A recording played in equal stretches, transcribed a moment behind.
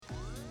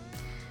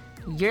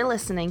You're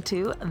listening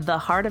to the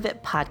Heart of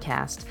It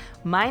podcast.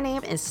 My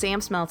name is Samm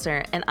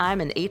Smeltzer, and I'm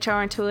an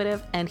HR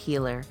intuitive and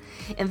healer.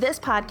 In this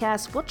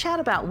podcast, we'll chat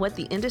about what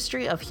the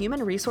industry of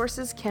human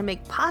resources can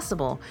make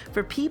possible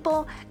for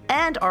people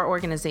and our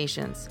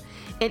organizations.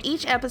 In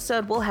each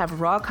episode, we'll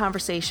have raw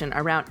conversation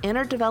around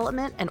inner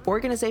development and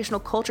organizational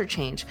culture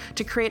change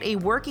to create a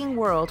working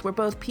world where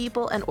both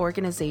people and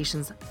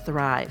organizations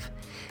thrive.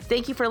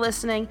 Thank you for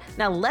listening.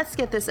 Now let's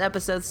get this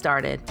episode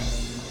started.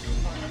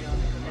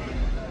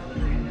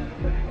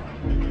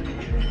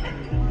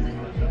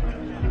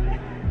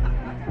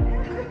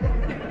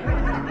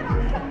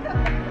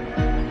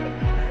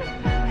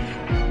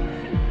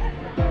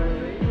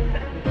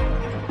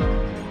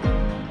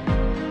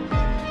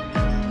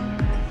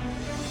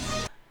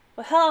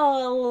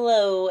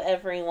 Hello,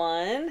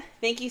 everyone.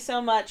 Thank you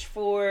so much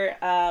for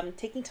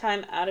taking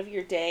time out of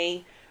your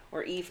day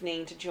or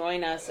evening to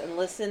join us and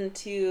listen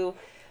to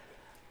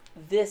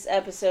this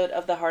episode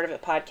of the Heart of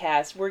It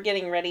podcast. We're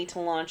getting ready to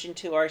launch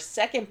into our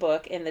second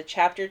book in the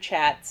Chapter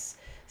Chats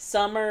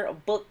Summer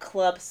Book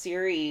Club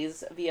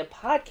series via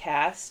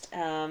podcast.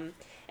 And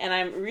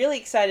I'm really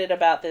excited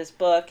about this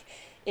book.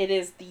 It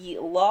is The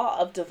Law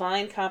of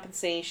Divine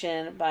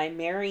Compensation by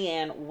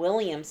Marianne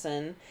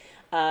Williamson.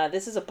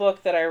 This is a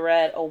book that I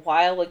read a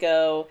while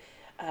ago.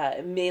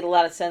 It made a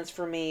lot of sense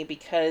for me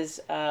because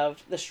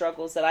of the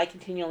struggles that I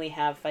continually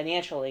have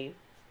financially.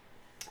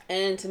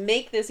 And to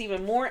make this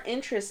even more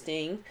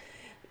interesting,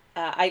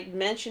 I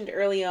mentioned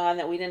early on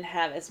that we didn't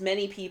have as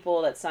many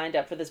people that signed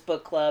up for this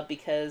book club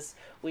because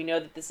we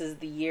know that this is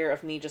the year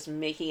of me just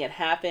making it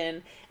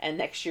happen, and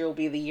next year will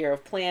be the year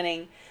of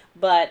planning.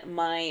 But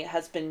my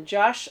husband,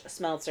 Josh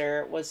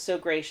Smeltzer, was so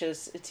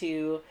gracious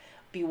to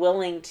be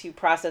willing to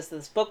process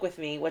this book with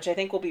me, which I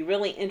think will be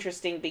really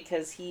interesting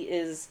because he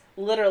is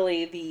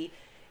literally the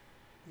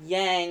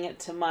yang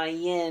to my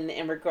yin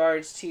in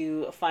regards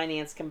to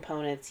finance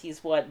components.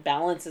 He's what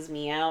balances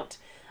me out.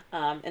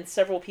 And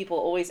several people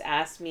always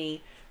ask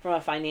me from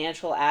a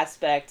financial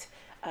aspect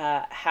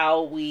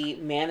how we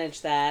manage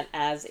that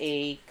as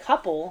a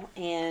couple.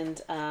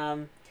 And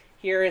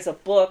here is a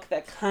book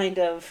that kind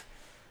of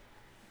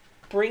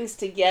brings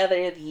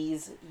together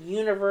these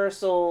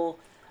universal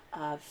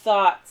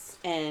thoughts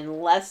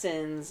and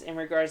lessons in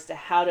regards to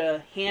how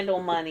to handle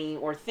money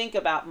or think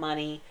about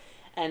money.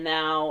 And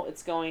now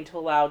it's going to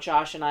allow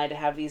Josh and I to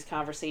have these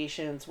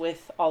conversations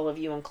with all of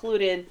you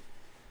included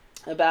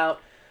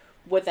about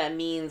what that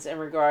means in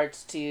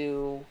regards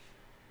to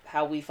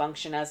how we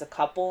function as a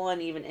couple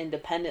and even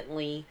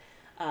independently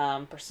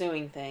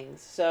pursuing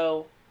things.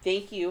 So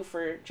thank you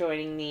for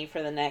joining me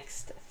for the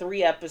next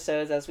 3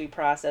 episodes as we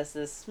process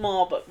this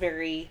small but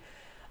very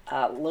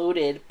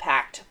loaded,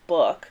 packed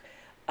book.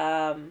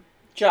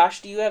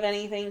 Josh, do you have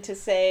anything to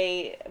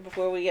say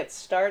before we get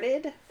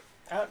started?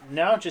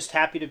 No, just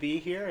happy to be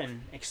here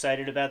and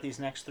excited about these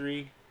next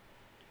 3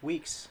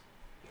 weeks.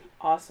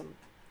 Awesome.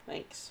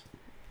 Thanks.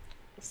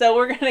 So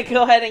we're going to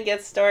go ahead and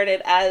get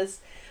started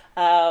as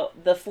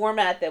the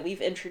format that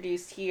we've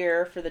introduced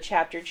here for the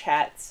Chapter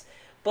Chats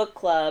book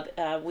club.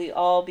 We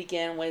all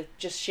begin with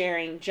just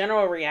sharing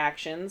general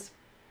reactions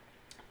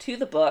to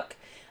the book.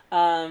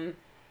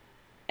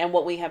 And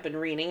what we have been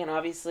reading. And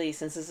obviously,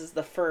 since this is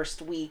the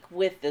first week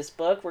with this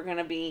book, we're going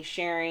to be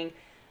sharing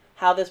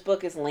how this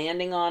book is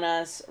landing on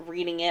us,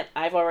 reading it.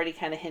 I've already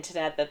kind of hinted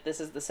at that this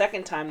is the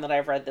second time that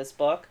I've read this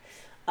book.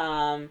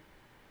 But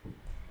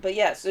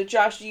yeah, so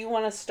Josh, do you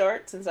want to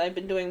start, since I've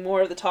been doing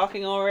more of the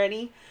talking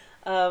already,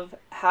 of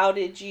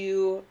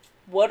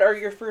what are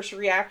your first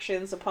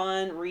reactions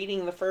upon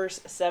reading the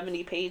first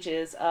 70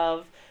 pages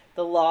of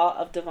The Law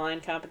of Divine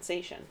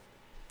Compensation?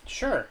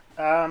 Sure.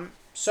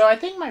 So I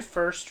think my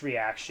first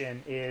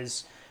reaction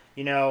is,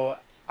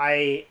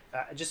 I,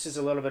 just as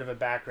a little bit of a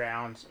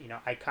background,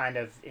 I kind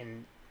of,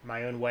 in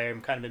my own way,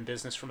 I'm kind of in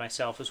business for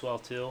myself as well,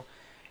 too.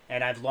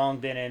 And I've long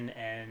been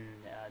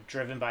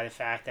driven by the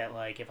fact that,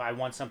 like, if I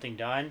want something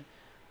done,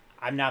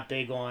 I'm not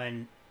big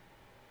on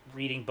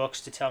reading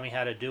books to tell me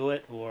how to do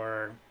it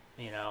or,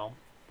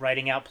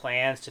 writing out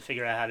plans to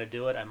figure out how to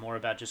do it. I'm more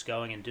about just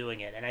going and doing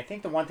it. And I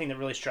think the one thing that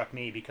really struck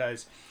me,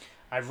 because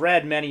I've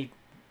read many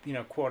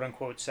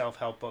quote-unquote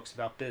self-help books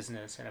about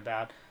business and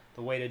about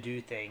the way to do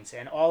things.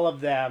 And all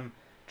of them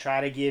try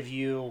to give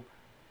you,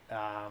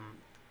 I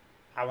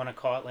want to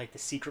call it like the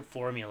secret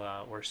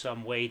formula or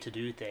some way to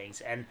do things.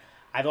 And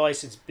I've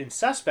always been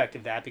suspect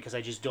of that because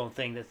I just don't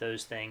think that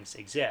those things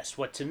exist.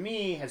 What to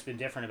me has been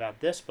different about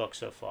this book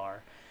so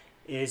far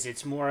is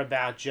it's more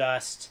about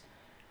just,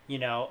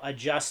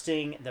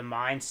 adjusting the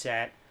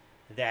mindset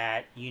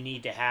that you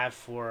need to have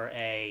for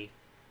a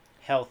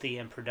healthy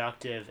and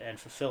productive and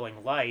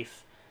fulfilling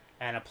life,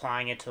 and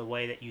applying it to the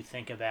way that you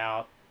think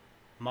about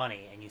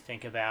money, and you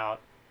think about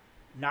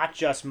not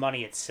just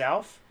money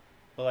itself,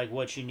 but like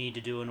what you need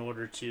to do in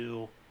order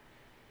to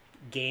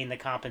gain the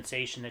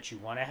compensation that you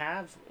want to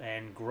have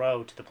and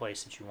grow to the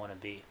place that you want to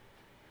be.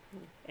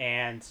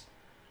 And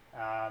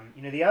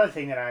the other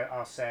thing that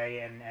I'll say,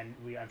 and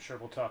I'm sure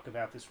we'll talk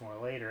about this more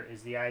later,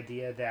 is the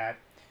idea that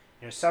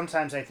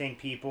sometimes I think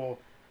people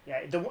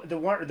Yeah, the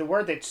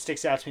word that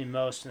sticks out to me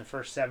most in the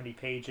first 70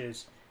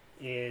 pages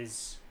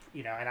is,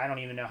 and I don't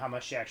even know how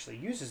much she actually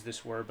uses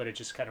this word, but it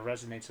just kind of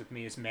resonates with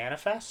me, is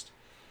manifest.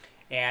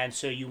 And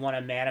so you want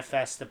to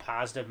manifest the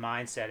positive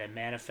mindset and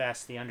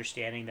manifest the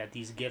understanding that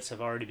these gifts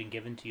have already been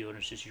given to you, and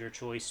it's just your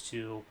choice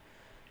to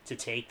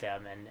take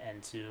them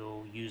and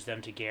to use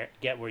them to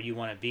get where you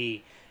want to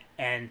be,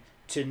 and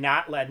to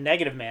not let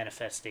negative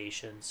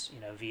manifestations,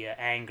 via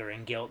anger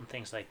and guilt and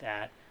things like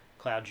that,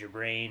 cloud your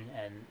brain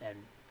and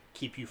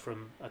keep you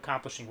from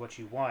accomplishing what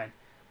you want.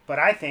 But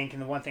I think,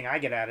 and the one thing I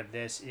get out of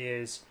this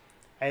is,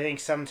 I think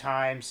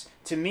sometimes,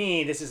 to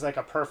me, this is like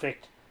a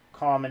perfect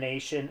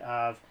culmination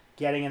of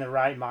getting in the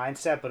right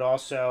mindset, but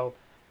also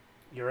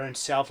your own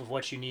self of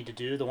what you need to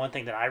do. The one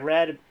thing that I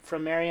read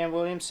from Marianne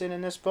Williamson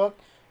in this book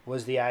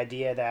was the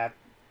idea that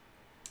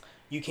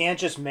you can't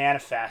just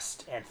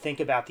manifest and think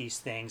about these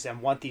things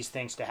and want these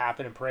things to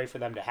happen and pray for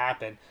them to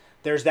happen.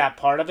 There's that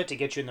part of it to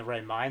get you in the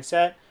right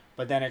mindset,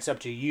 but then it's up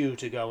to you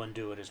to go and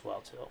do it as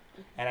well too.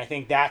 And I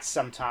think that's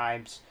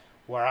sometimes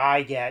where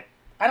I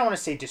don't want to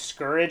say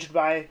discouraged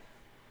by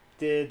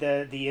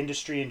the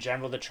industry in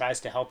general that tries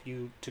to help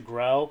you to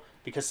grow,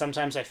 because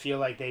sometimes I feel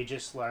like they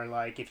just are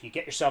like, if you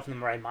get yourself in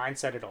the right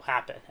mindset, it'll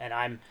happen.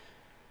 And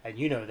and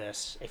you know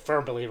this, a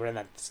firm believer in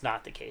that it's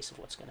not the case of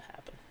what's going to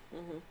happen.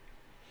 Mm-hmm.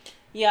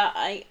 Yeah,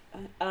 I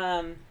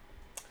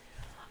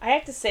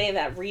have to say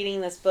that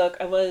reading this book,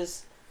 and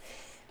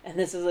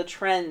this is a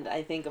trend,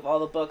 I think, of all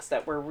the books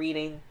that we're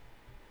reading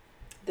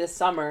this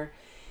summer,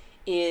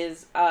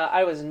 is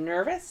I was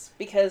nervous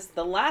because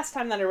the last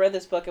time that I read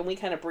this book, and we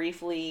kind of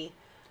briefly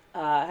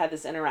had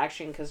this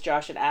interaction because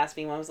Josh had asked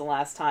me when was the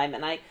last time,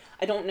 and I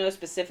don't know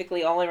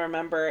specifically. All I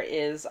remember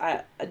is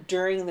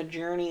during the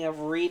journey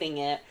of reading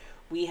it,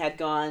 we had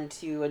gone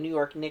to a New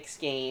York Knicks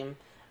game,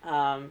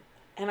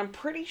 and I'm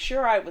pretty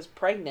sure I was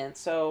pregnant,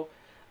 so...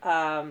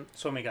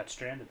 So we got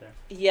stranded there.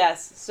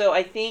 Yes, so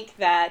I think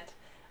that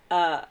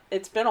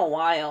it's been a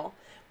while.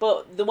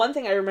 But the one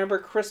thing I remember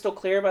crystal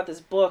clear about this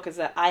book is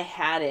that I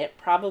had it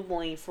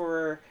probably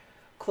for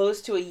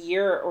close to a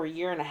year or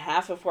year and a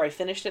half before I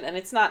finished it, and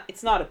it's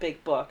not a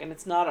big book, and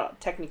it's not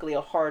technically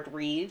a hard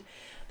read.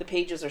 The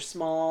pages are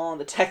small,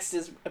 the text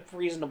is a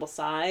reasonable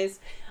size,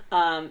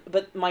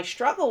 but my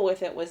struggle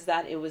with it was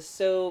that it was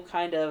so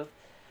kind of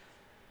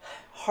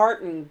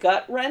heart and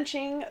gut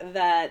wrenching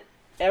that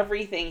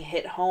everything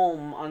hit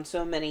home on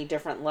so many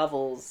different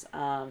levels,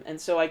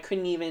 and so I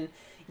couldn't even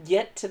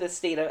get to the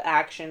state of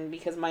action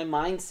because my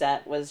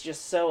mindset was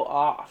just so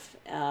off.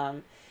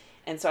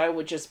 And so I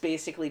would just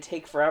basically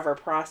take forever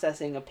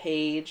processing a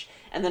page,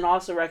 and then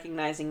also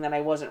recognizing that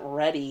I wasn't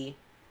ready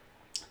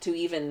to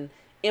even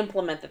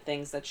implement the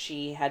things that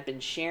she had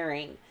been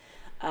sharing.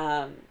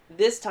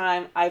 This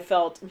time I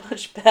felt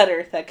much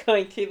better that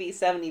going through these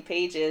 70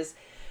 pages,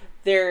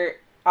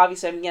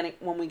 obviously I'm getting,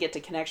 when we get to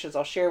connections,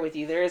 I'll share with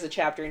you, there is a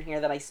chapter in here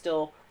that I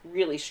still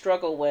really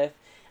struggle with,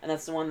 and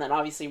that's the one that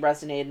obviously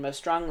resonated most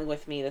strongly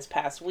with me this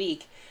past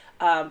week.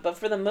 But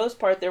for the most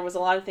part, there was a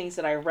lot of things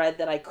that I read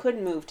that I could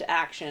move to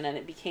action, and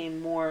it became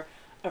more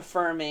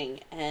affirming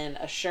and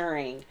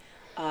assuring,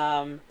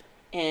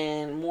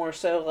 and more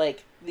so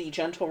like the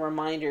gentle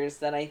reminders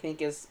that I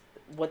think is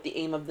what the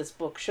aim of this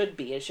book should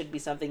be. It should be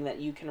something that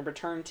you can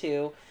return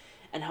to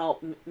and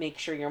help make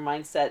sure your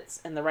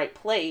mindset's in the right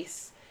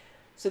place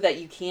so that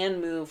you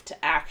can move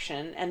to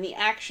action. And the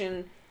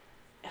action,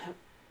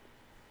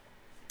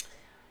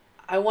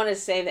 I want to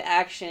say the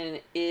action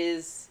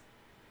is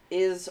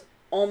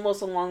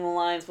almost along the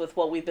lines with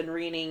what we've been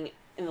reading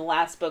in the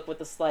last book with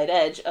the slight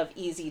edge of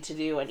easy to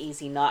do and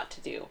easy not to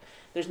do.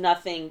 There's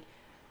nothing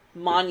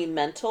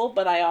monumental,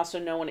 but I also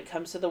know when it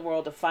comes to the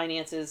world of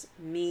finances,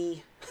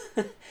 me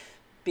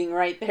being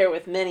right there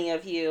with many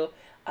of you,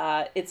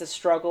 it's a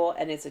struggle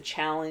and it's a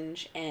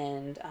challenge,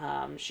 and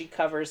she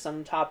covers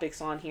some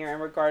topics on here in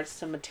regards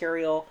to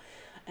material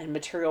and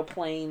material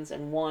planes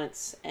and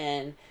wants,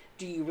 and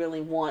do you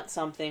really want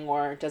something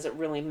or does it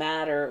really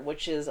matter,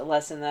 which is a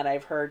lesson that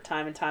I've heard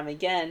time and time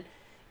again,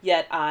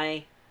 yet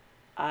I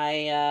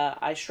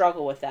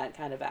struggle with that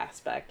kind of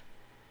aspect.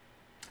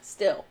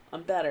 Still,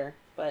 I'm better,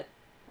 but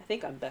I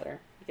think I'm better.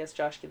 I guess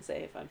Josh can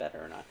say if I'm better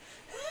or not.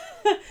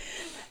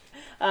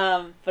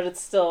 But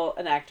it's still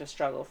an active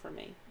struggle for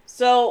me.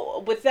 So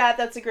with that,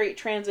 that's a great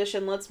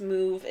transition. Let's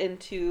move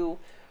into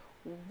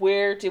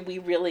where did we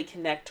really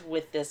connect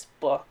with this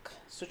book.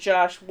 So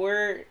Josh,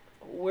 where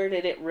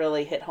did it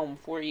really hit home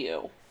for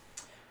you?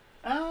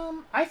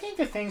 I think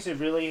the things that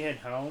really hit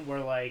home were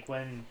like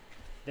when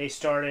they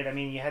started. I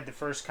mean, you had the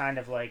first kind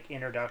of like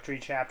introductory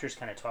chapters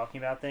kind of talking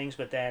about things,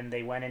 but then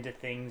they went into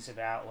things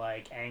about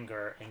like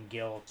anger and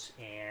guilt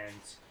and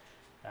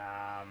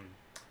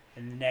a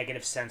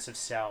negative sense of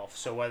self.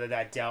 So whether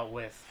that dealt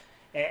with,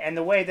 and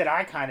the way that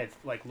I kind of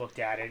like looked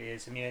at it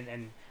is, I mean,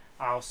 and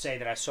I'll say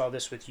that I saw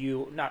this with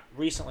you, not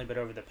recently, but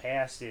over the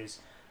past, is,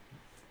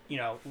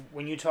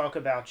 when you talk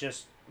about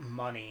just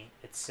money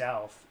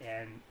itself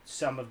and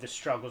some of the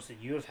struggles that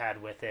you have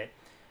had with it,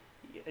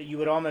 you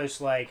would almost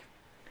like,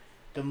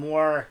 the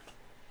more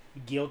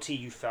guilty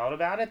you felt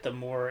about it, the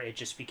more it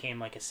just became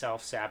like a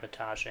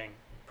self-sabotaging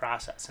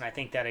process. And I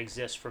think that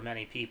exists for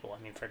many people.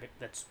 I mean,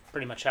 that's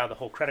pretty much how the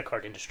whole credit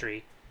card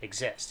industry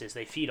exists, is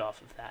they feed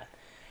off of that.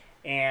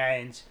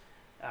 And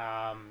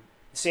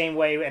same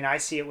way, and I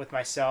see it with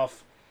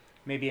myself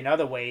maybe in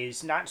other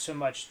ways, not so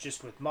much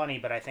just with money,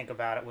 but I think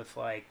about it with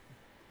like,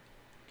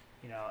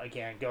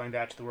 again, going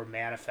back to the word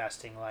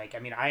manifesting, like, I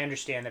mean, I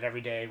understand that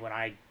every day when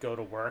I go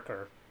to work,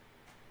 or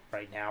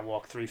right now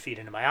walk 3 feet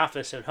into my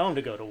office at home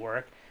to go to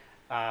work,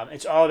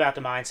 it's all about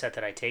the mindset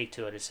that I take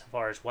to it as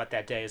far as what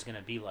that day is going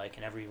to be like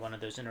in every one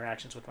of those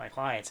interactions with my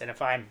clients. And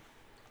if I'm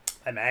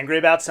angry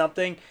about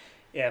something,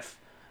 if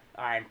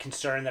I'm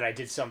concerned that I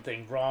did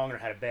something wrong or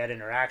had a bad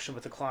interaction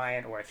with a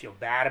client, or I feel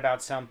bad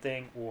about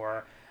something,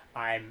 or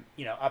I'm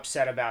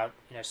upset about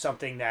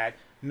something that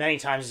many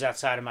times is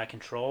outside of my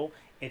control,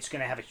 it's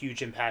going to have a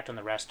huge impact on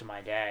the rest of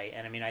my day.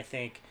 And I mean, I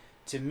think,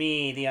 to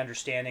me, the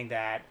understanding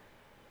that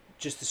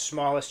just the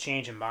smallest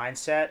change in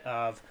mindset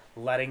of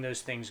letting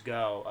those things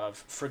go, of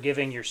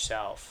forgiving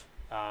yourself.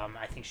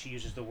 I think she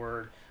uses the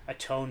word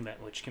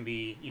atonement, which can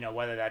be,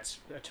 whether that's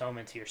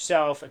atonement to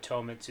yourself,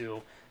 atonement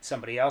to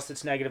somebody else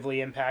that's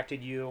negatively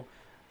impacted you,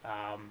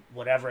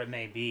 whatever it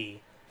may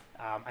be,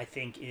 I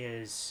think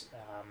is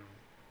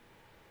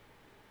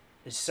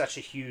such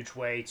a huge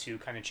way to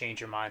kind of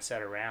change your mindset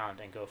around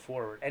and go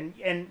forward. And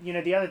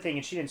the other thing,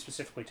 and she didn't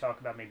specifically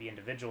talk about maybe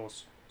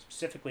individuals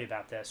specifically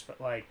about this, but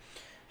like,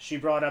 she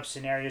brought up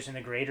scenarios in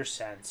the greater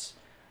sense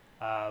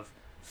of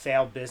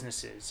failed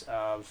businesses,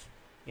 of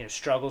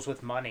struggles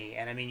with money.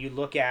 And I mean, you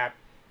look at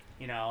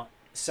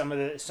some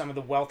of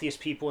the wealthiest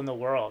people in the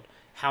world,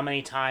 how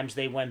many times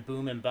they went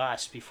boom and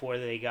bust before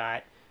they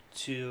got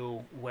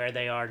to where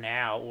they are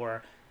now,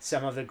 or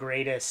some of the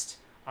greatest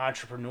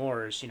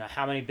entrepreneurs,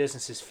 how many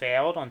businesses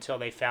failed until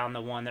they found the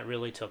one that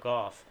really took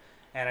off.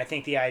 And I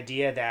think the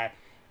idea that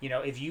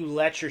if you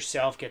let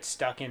yourself get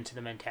stuck into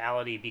the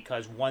mentality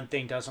because one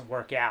thing doesn't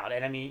work out,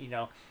 and I mean,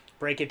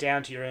 break it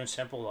down to your own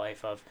simple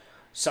life of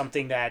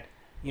something that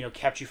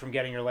kept you from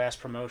getting your last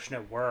promotion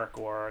at work,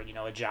 or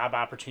a job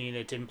opportunity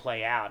that didn't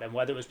play out, and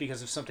whether it was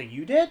because of something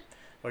you did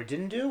or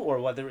didn't do, or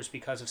whether it was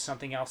because of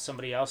something else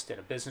somebody else did,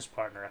 a business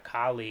partner, a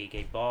colleague,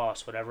 a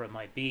boss, whatever it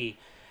might be,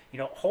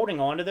 holding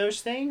on to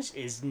those things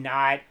is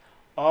not,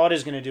 all it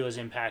is going to do is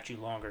impact you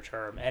longer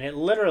term, and it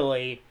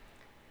literally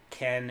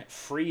can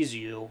freeze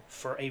you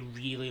for a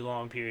really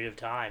long period of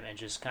time and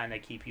just kind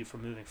of keep you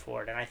from moving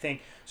forward. And I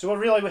think, so what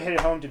really would hit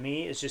it home to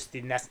me is just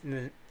the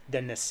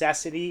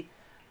necessity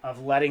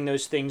of letting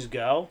those things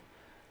go,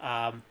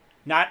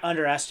 not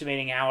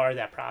underestimating how hard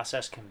that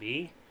process can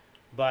be,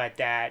 but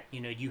that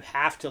you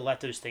have to let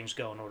those things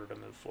go in order to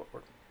move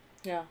forward.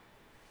 Yeah.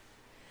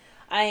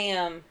 I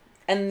am,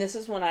 and this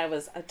is when I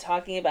was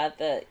talking about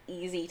the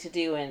easy to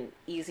do and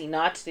easy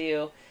not to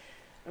do.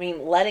 I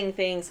mean, letting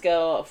things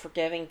go,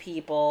 forgiving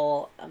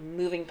people,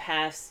 moving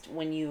past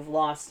when you've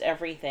lost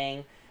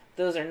everything,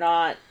 those are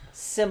not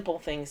simple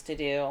things to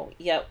do.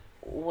 Yet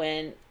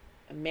when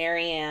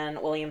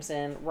Marianne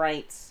Williamson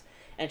writes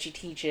and she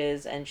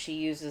teaches and she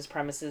uses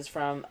premises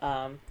from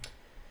a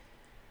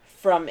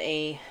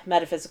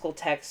metaphysical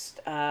text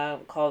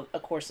called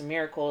A Course in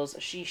Miracles,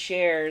 she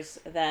shares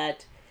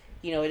that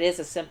it is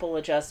a simple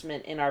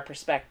adjustment in our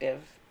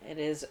perspective. It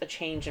is a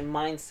change in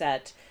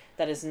mindset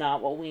that is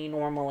not what we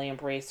normally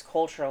embrace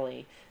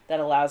culturally, that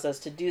allows us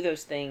to do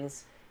those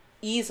things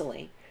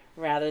easily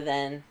rather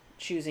than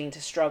choosing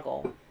to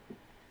struggle.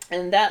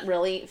 And that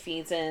really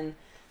feeds in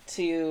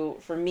to,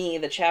 for me,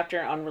 the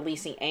chapter on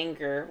releasing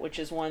anger, which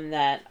is one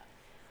that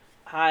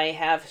I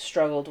have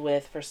struggled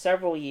with for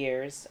several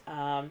years.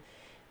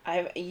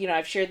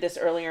 I've shared this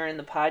earlier in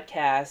the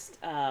podcast,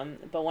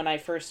 but when I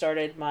first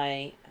started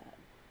my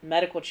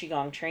medical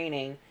Qigong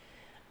training,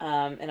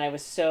 and I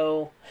was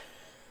so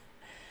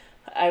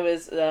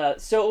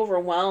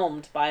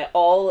overwhelmed by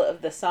all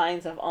of the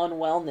signs of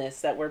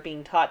unwellness that were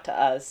being taught to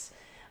us.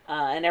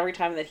 And every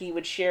time that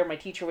my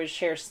teacher would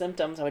share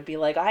symptoms, I would be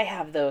like, I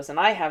have those and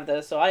I have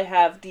those. So I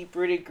have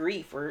deep-rooted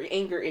grief or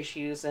anger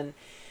issues.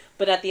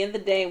 But at the end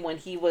of the day, when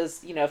he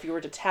was, if you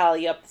were to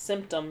tally up the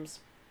symptoms,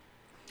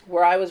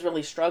 where I was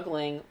really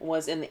struggling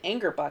was in the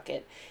anger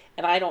bucket.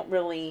 And I don't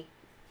really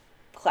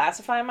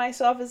classify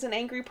myself as an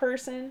angry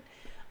person.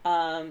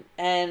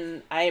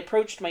 And I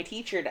approached my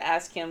teacher to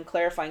ask him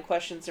clarifying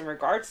questions in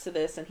regards to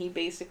this, and he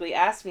basically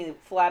asked me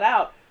flat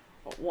out,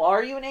 well,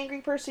 are you an angry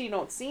person? You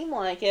don't seem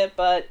like it,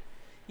 but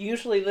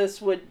usually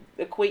this would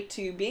equate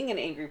to being an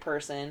angry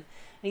person. And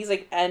he's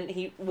like, and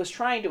he was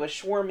trying to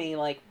assure me,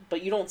 like,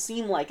 but you don't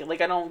seem like it. Like,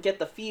 I don't get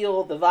the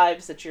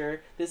vibes that you're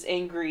this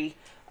angry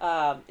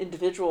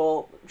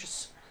individual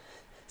just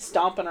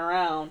stomping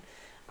around.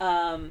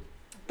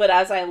 But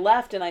as I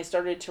left and I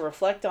started to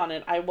reflect on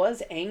it, I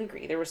was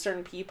angry. There were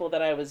certain people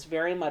that I was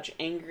very much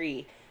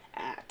angry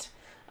at.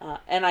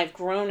 And I've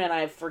grown and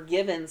I've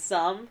forgiven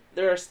some.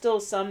 There are still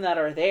some that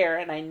are there,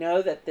 and I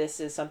know that this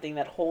is something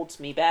that holds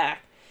me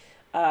back.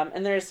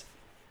 And there's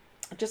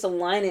just a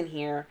line in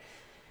here.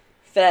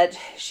 that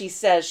she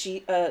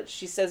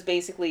says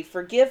basically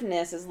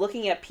forgiveness is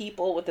looking at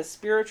people with a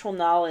spiritual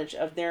knowledge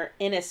of their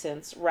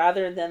innocence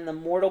rather than the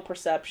mortal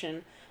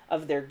perception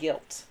of their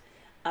guilt.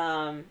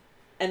 And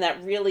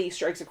that really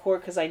strikes a chord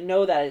because I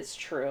know that it's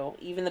true.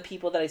 Even the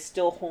people that I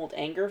still hold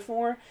anger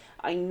for,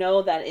 I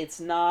know that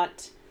it's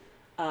not,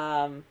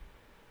 what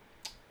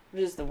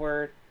is the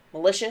word?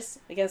 Malicious,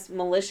 I guess,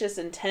 malicious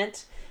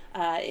intent.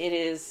 It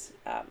is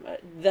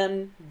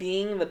them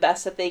being the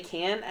best that they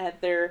can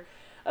at their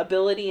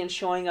ability and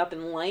showing up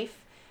in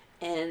life,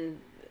 and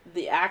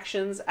the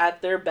actions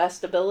at their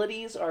best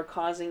abilities are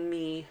causing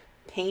me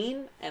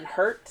pain and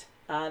hurt,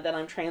 that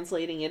I'm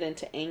translating it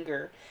into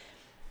anger.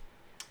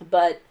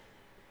 But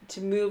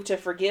to move to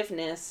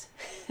forgiveness,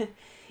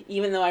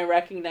 even though I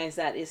recognize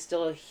that, is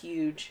still a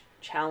huge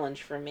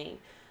challenge for me.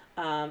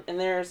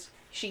 And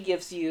she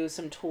gives you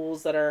some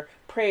tools that are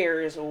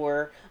prayers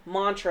or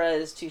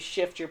mantras to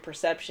shift your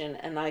perception.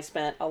 And I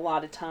spent a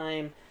lot of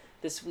time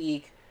this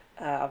week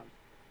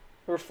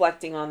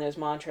reflecting on those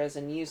mantras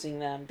and using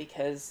them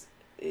because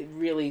it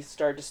really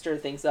started to stir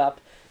things up.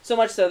 So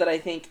much so that I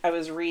think I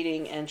was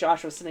reading and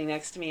Josh was sitting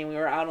next to me and we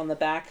were out on the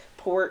back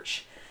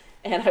porch.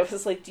 And I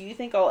was like, do you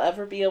think I'll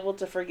ever be able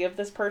to forgive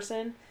this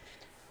person?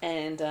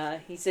 And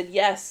he said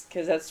yes,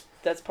 because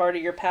that's part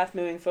of your path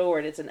moving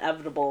forward. It's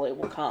inevitable. It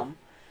will come.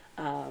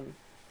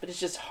 But it's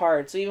just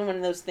hard. So even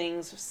when those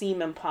things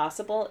seem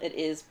impossible, it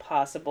is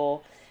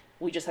possible.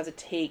 We just have to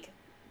take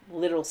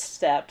little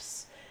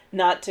steps.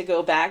 Not to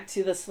go back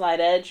to the slight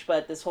edge,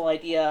 but this whole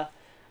idea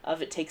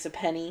of it takes a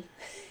penny.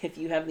 If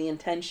you have the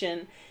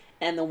intention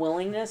and the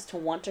willingness to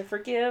want to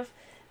forgive,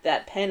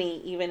 that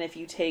penny, even if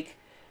you take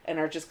and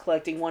are just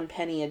collecting 1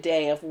 penny a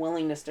day of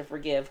willingness to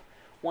forgive,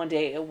 one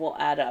day it will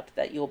add up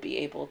that you'll be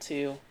able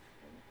to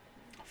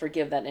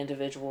forgive that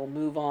individual,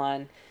 move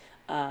on,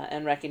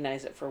 and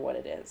recognize it for what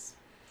it is.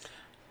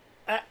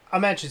 I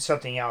mentioned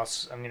something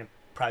else. I'm going to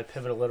probably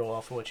pivot a little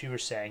off of what you were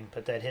saying,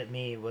 but that hit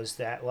me was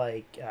that,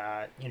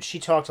 she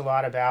talked a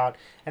lot about,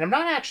 and I'm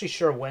not actually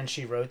sure when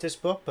she wrote this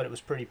book, but it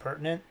was pretty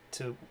pertinent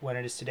to when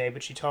it is today,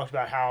 but she talked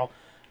about how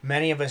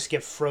many of us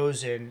get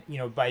frozen,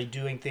 by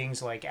doing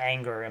things like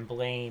anger and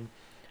blame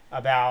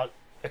about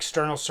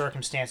external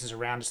circumstances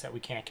around us that we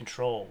can't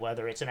control,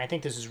 whether it's, and I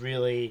think this is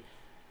really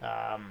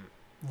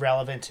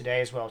relevant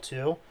today as well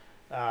too,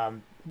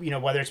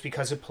 whether it's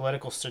because of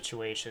political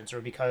situations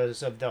or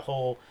because of the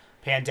whole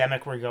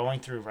pandemic we're going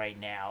through right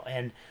now.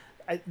 And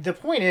the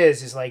point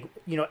is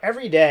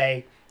every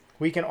day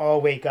we can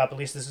all wake up, at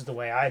least this is the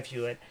way I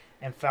view it,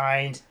 and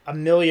find a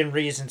million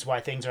reasons why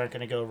things aren't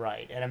going to go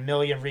right and a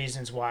million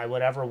reasons why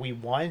whatever we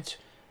want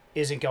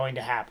isn't going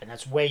to happen.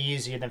 That's way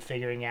easier than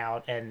figuring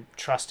out and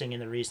trusting in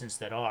the reasons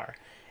that are.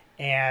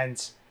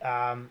 And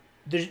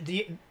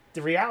the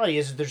reality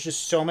is there's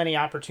just so many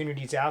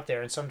opportunities out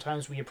there, and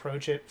sometimes we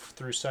approach it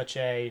through such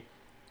a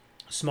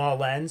small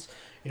lens.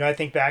 I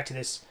think back to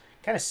this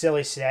kind of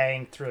silly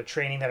saying through a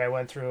training that I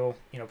went through,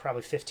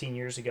 probably 15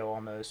 years ago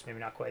almost, maybe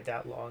not quite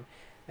that long.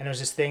 And there was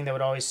this thing that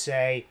would always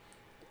say,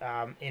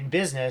 in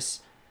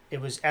business,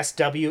 it was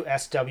SW,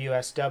 SW,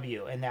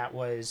 SW, and that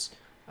was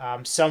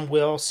some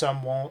will,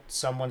 some won't,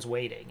 someone's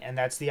waiting. And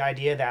that's the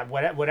idea that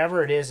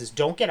whatever it is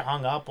don't get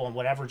hung up on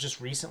whatever just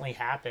recently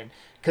happened,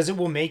 because it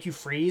will make you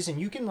freeze. And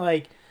you can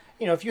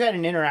if you had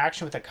an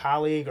interaction with a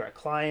colleague or a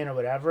client or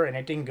whatever and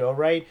it didn't go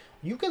right,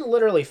 you can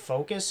literally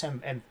focus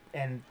and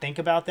think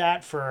about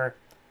that for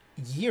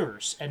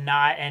years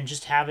and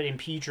just have it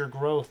impede your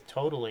growth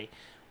totally.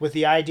 With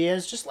the idea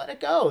is just let it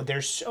go.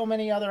 There's so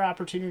many other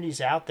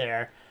opportunities out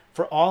there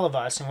for all of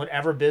us in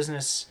whatever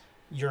business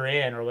you're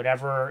in or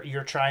whatever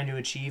you're trying to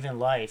achieve in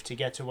life to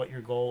get to what your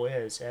goal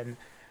is. And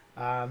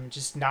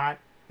just not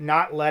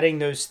letting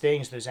those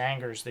things, those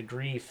angers, the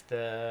grief,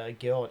 the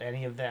guilt,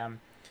 any of them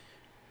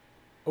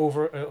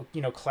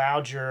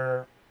cloud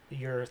your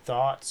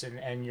thoughts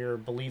and your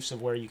beliefs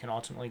of where you can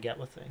ultimately get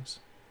with things.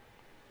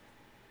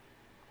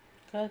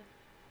 Good.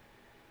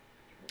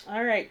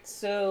 All right.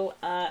 So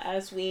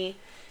as we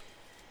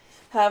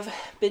have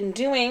been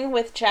doing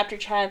with chapter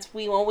chats,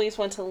 we always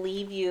want to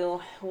leave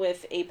you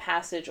with a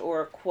passage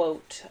or a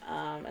quote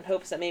in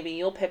hopes that maybe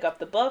you'll pick up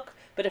the book,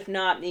 but if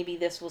not, maybe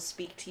this will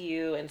speak to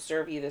you and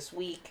serve you this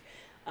week,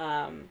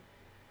 and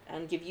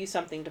give you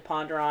something to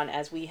ponder on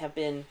as we have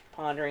been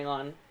pondering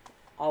on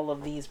all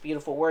of these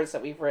beautiful words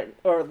that we've written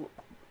or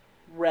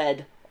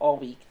read all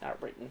week,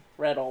 not written,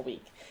 read all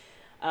week.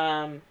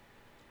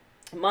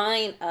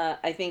 Mine,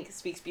 I think,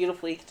 speaks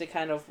beautifully to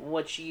kind of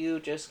what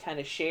you just kind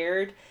of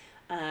shared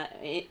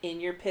in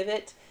your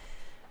pivot,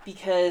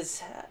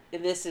 because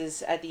this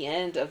is at the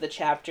end of the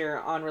chapter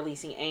on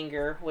releasing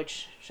anger,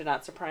 which should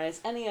not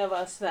surprise any of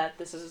us that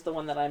this is the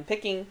one that I'm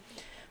picking.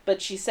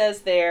 But she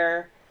says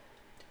there,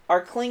 our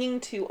clinging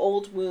to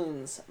old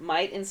wounds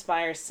might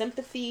inspire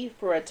sympathy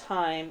for a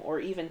time or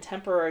even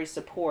temporary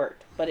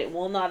support, but it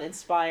will not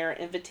inspire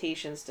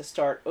invitations to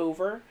start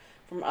over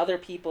from other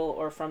people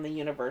or from the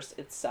universe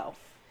itself.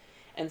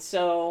 And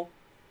so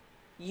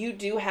you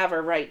do have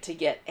a right to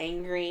get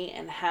angry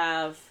and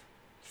have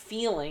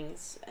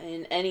feelings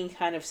in any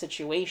kind of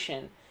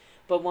situation,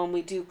 But when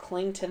we do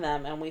cling to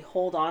them and we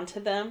hold on to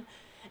them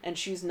and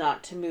choose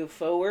not to move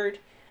forward,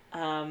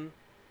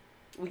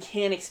 we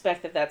can't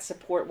expect that that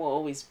support will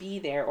always be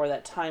there, or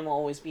that time will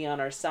always be on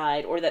our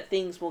side, or that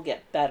things will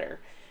get better.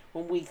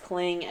 When we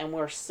cling and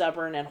we're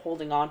stubborn and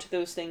holding on to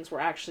those things,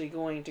 we're actually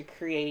going to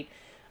create,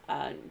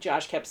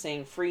 Josh kept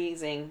saying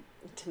freezing.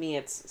 To me,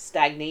 it's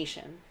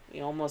stagnation.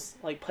 You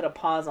almost like put a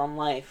pause on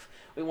life.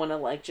 We want to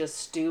like just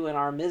stew in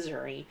our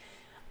misery.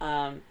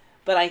 But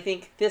I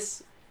think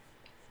this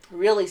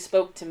really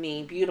spoke to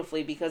me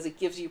beautifully, because it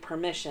gives you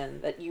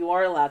permission that you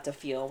are allowed to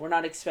feel. We're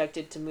not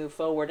expected to move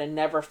forward and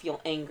never feel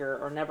anger,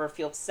 or never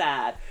feel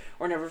sad,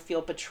 or never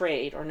feel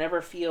betrayed, or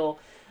never feel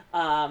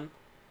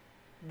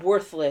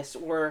worthless,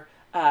 or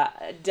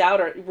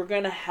doubter. We're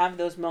going to have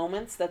those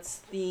moments.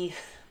 That's the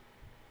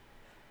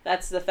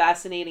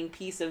fascinating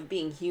piece of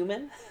being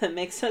human that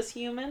makes us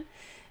human,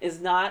 is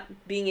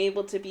not being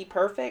able to be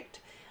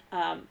perfect,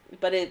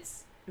 but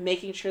it's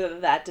making sure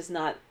that that does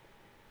not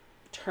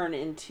turn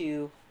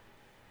into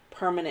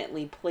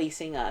permanently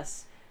placing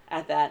us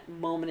at that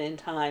moment in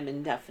time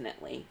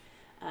indefinitely.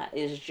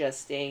 Is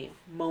just a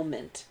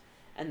moment,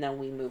 and then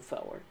we move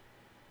forward.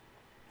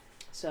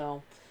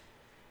 So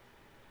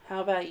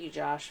how about you,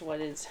 Josh? What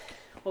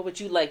would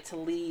you like to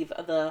leave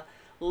the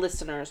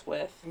listeners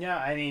with? Yeah,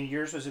 I mean,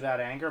 yours was about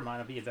anger. Mine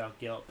will be about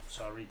guilt.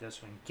 So I'll read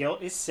this one.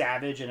 Guilt is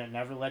savage, and it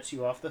never lets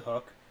you off the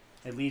hook.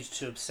 It leads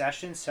to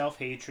obsession,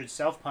 self-hatred,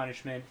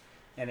 self-punishment,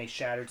 and a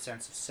shattered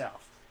sense of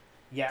self.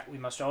 Yet, we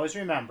must always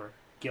remember,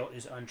 guilt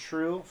is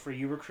untrue, for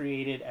you were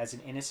created as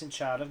an innocent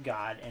child of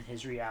God, and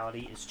his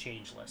reality is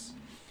changeless.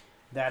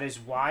 That is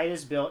why it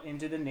is built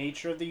into the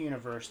nature of the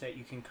universe that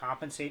you can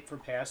compensate for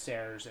past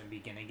errors and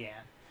begin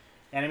again.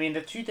 And I mean,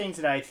 the two things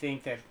that I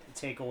think that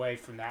take away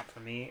from that for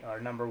me are,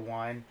 number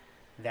one,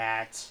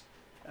 that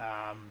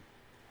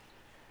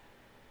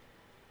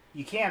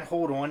you can't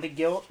hold on to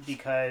guilt,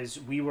 because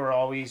we were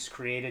always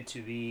created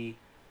to be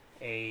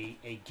a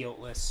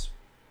guiltless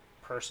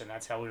person.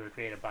 That's how we were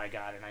created by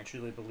God, and I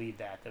truly believe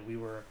that we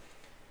were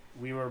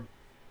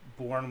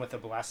born with a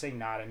blessing,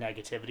 not a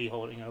negativity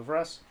holding over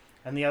us.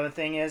 And the other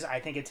thing is, I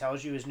think it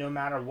tells you, is no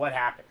matter what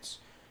happens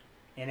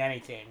in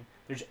anything,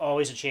 there's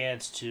always a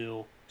chance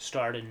to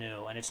start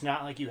anew. And it's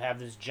not like you have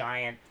this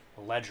giant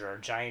ledger,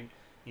 giant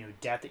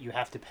debt that you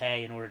have to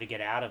pay in order to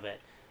get out of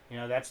it.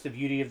 That's the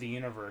beauty of the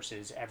universe,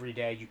 is every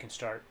day you can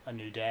start a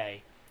new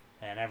day,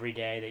 and every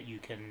day that you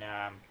can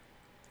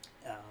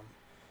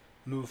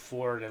move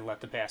forward and let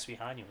the past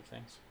behind you with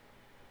things.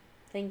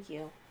 Thank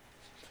you.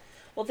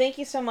 Well, thank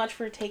you so much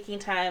for taking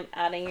time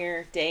out of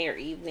your day or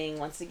evening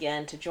once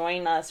again to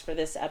join us for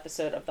this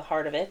episode of The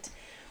Heart of It.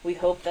 We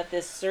hope that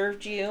this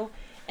served you,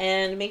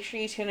 and make sure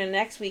you tune in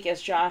next week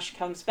as Josh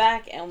comes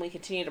back and we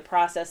continue to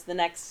process the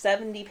next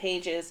 70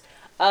 pages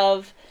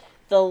of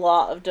the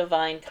Law of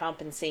Divine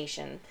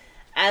Compensation.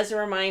 As a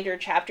reminder,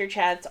 Chapter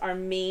Chats, our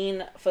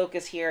main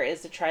focus here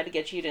is to try to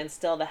get you to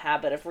instill the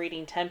habit of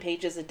reading 10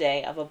 pages a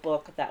day of a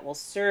book that will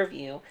serve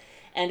you.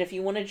 And if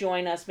you want to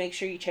join us, make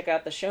sure you check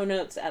out the show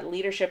notes at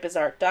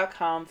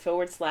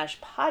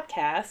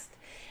leadershipisart.com/podcast.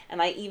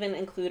 And I even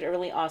include a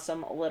really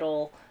awesome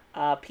little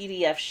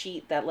PDF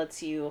sheet that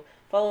lets you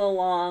follow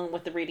along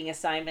with the reading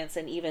assignments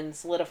and even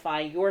solidify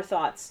your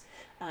thoughts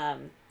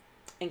and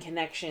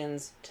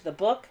connections to the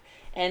book.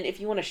 And if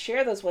you want to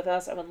share those with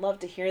us, I would love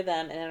to hear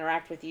them and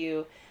interact with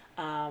you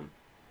on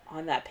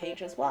that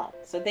page as well.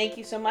 So thank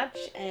you so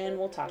much, and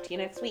we'll talk to you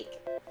next week.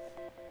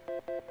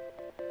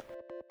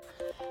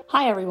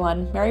 Hi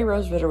everyone, Mary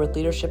Rose Ritter with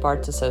Leadership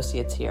Arts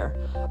Associates here.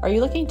 Are you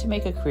looking to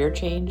make a career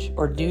change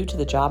or new to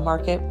the job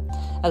market?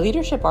 At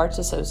Leadership Arts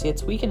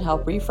Associates, we can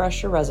help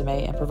refresh your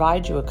resume and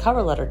provide you a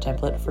cover letter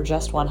template for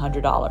just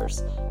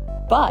 $100.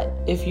 But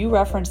if you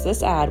reference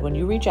this ad when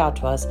you reach out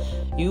to us,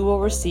 you will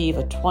receive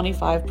a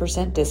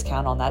 25%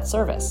 discount on that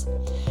service.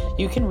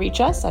 You can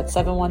reach us at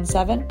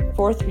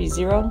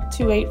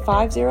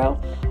 717-430-2850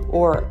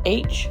 or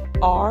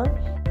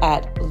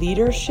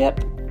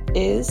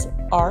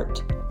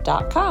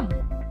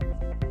HR@leadershipisart.com.